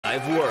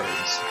5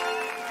 words.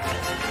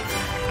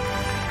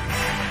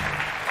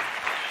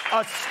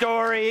 A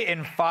story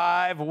in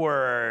 5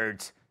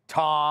 words.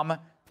 Tom,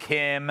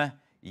 Kim,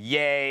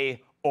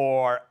 yay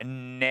or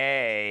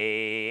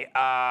nay.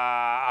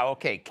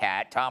 Okay,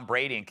 Kat. Tom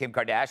Brady and Kim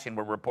Kardashian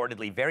were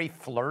reportedly very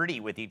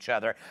flirty with each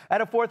other at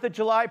a 4th of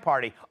July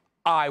party.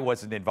 I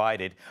wasn't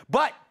invited,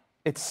 but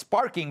it's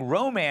sparking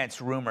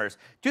romance rumors.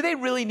 Do they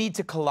really need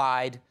to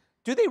collide?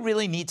 Do they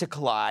really need to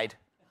collide?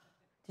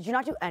 Did you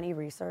not do any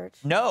research?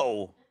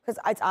 No. Because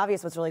it's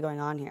obvious what's really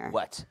going on here.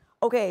 What?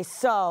 Okay,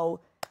 so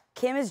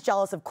Kim is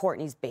jealous of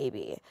Kourtney's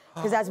baby.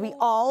 Because as we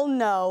all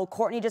know,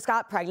 Kourtney just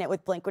got pregnant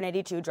with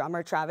Blink-182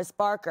 drummer Travis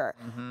Barker.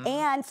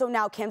 And so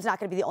now Kim's not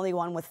going to be the only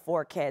one with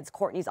 4 kids.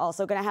 Kourtney's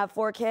also going to have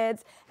 4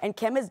 kids. And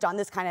Kim has done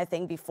this kind of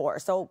thing before.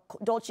 So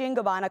Dolce &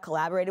 Gabbana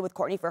collaborated with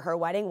Kourtney for her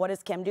wedding. What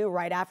does Kim do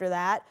right after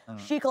that?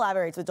 She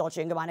collaborates with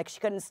Dolce & Gabbana because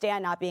she couldn't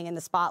stand not being in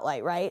the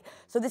spotlight, right?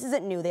 So this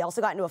isn't new. They also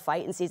got into a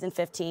fight in season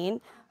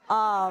 15.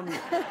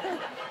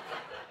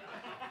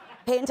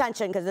 Pay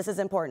attention, because this is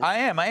important. I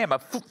am. A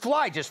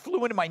fly just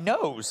flew into my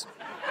nose.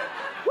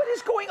 What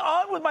is going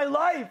on with my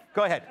life?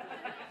 Go ahead.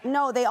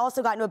 No, they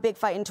also got into a big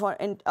fight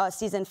in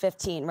season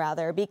 15,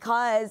 rather,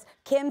 because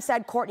Kim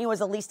said Kourtney was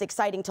the least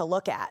exciting to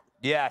look at.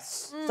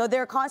 Yes. So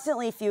they're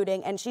constantly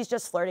feuding, and she's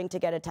just flirting to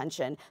get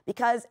attention.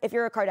 Because if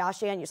you're a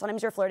Kardashian,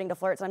 sometimes you're flirting to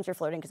flirt, sometimes you're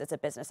flirting because it's a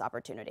business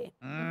opportunity.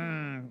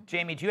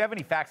 Jamie, do you have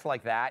any facts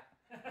like that?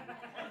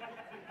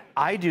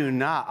 I do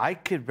not. I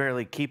could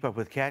barely keep up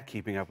with Kat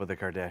keeping up with the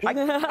Kardashians.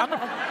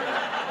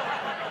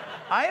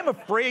 I am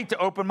afraid to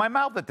open my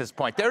mouth at this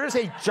point. There is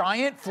a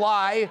giant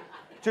fly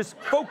just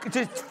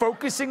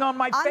focusing on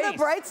my face. On the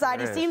bright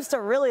side, he seems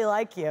to really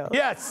like you.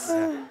 Yes.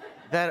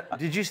 They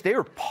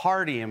were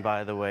partying,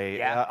 by the way.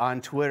 Yeah. On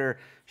Twitter,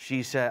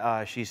 she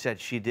said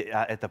she did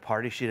at the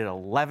party. She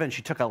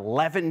took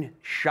 11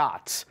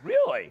 shots.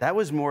 Really? That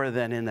was more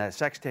than in that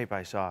sex tape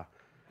I saw.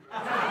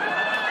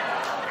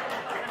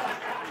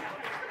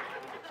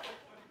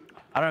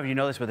 I don't know if you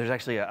know this, but there's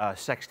actually a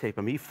sex tape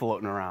of me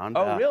floating around.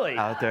 Oh, really?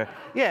 Out there.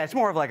 Yeah, it's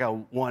more of like a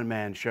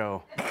one-man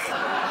show.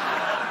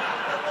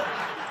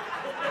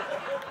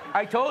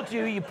 I told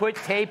you, you put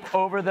tape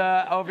over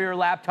your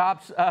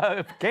laptop's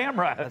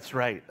camera. That's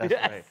right. That's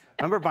right.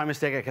 Remember, by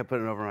mistake, I kept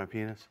putting it over my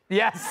penis?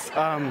 Yes.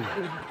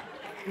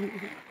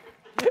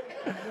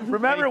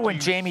 Remember when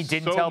Jamie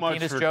didn't tell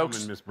penis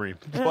jokes? Miss Bree.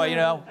 Well, you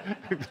know.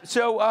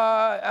 So,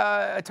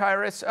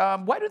 Tyrus,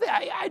 why do they?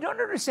 I don't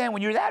understand.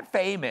 When you're that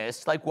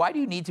famous, like, why do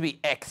you need to be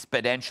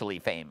exponentially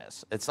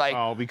famous? It's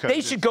like because they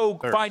should go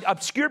find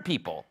obscure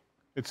people.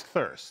 It's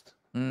thirst,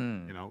 you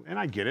know. And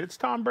I get it. It's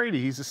Tom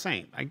Brady. He's a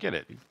saint. I get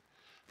it.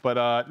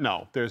 But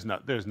no, there's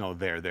no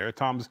there.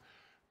 Tom's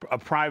a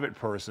private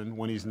person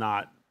when he's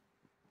not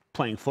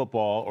playing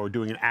football or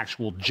doing an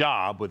actual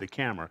job with a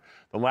camera.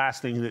 The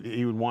last thing that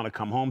he would want to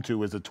come home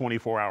to is a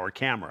 24-hour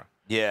camera.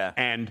 Yeah.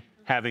 And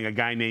having a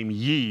guy named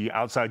Yee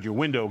outside your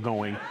window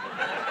going.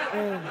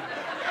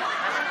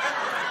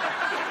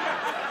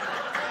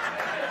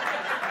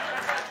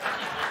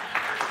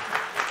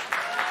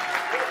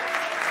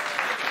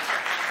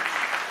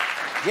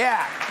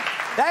 Yeah.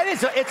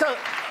 It's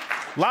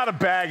a lot of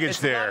baggage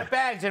there. A lot of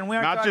baggage, and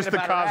we're not just the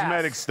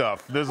cosmetic ass.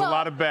 stuff. There's a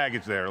lot of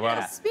baggage there.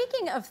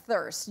 Speaking of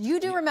thirst, you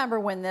do remember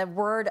when the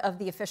word of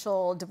the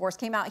official divorce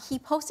came out? He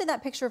posted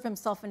that picture of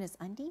himself in his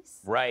undies,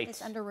 right?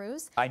 His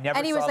underoos. I never.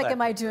 And he saw was like, that.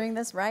 "Am I doing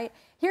this right?"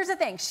 Here's the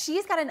thing: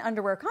 she's got an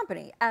underwear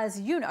company, as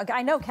you know.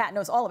 I know Kat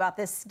knows all about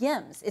this.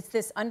 Skims. It's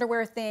this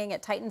underwear thing.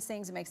 It tightens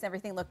things. It makes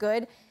everything look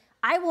good.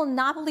 I will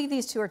not believe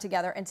these two are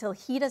together until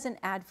he does an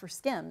ad for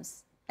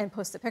Skims and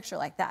post a picture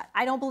like that.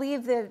 I don't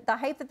believe the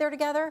hype that they're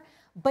together,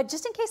 but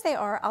just in case they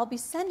are, I'll be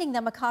sending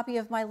them a copy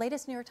of my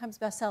latest New York Times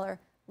bestseller,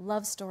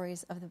 Love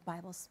Stories of the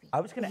Bible Speak.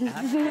 I was going to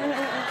ask you.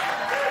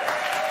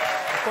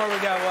 Before we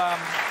go,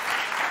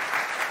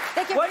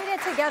 they can read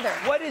it together.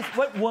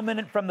 What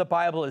woman from the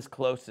Bible is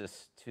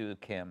closest to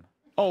Kim?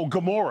 Oh,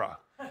 Gomorrah.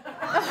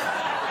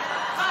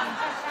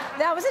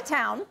 That was a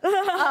town.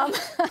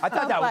 I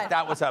thought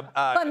that was a.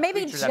 But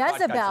maybe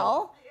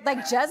Jezebel, like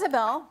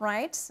Jezebel,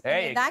 right?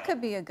 That could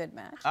be a good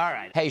match. All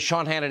right. Hey,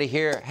 Sean Hannity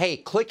here. Hey,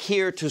 click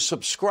here to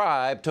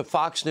subscribe to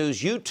Fox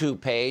News YouTube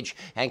page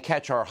and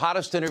catch our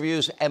hottest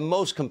interviews and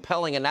most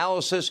compelling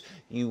analysis.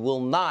 You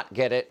will not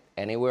get it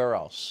anywhere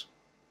else.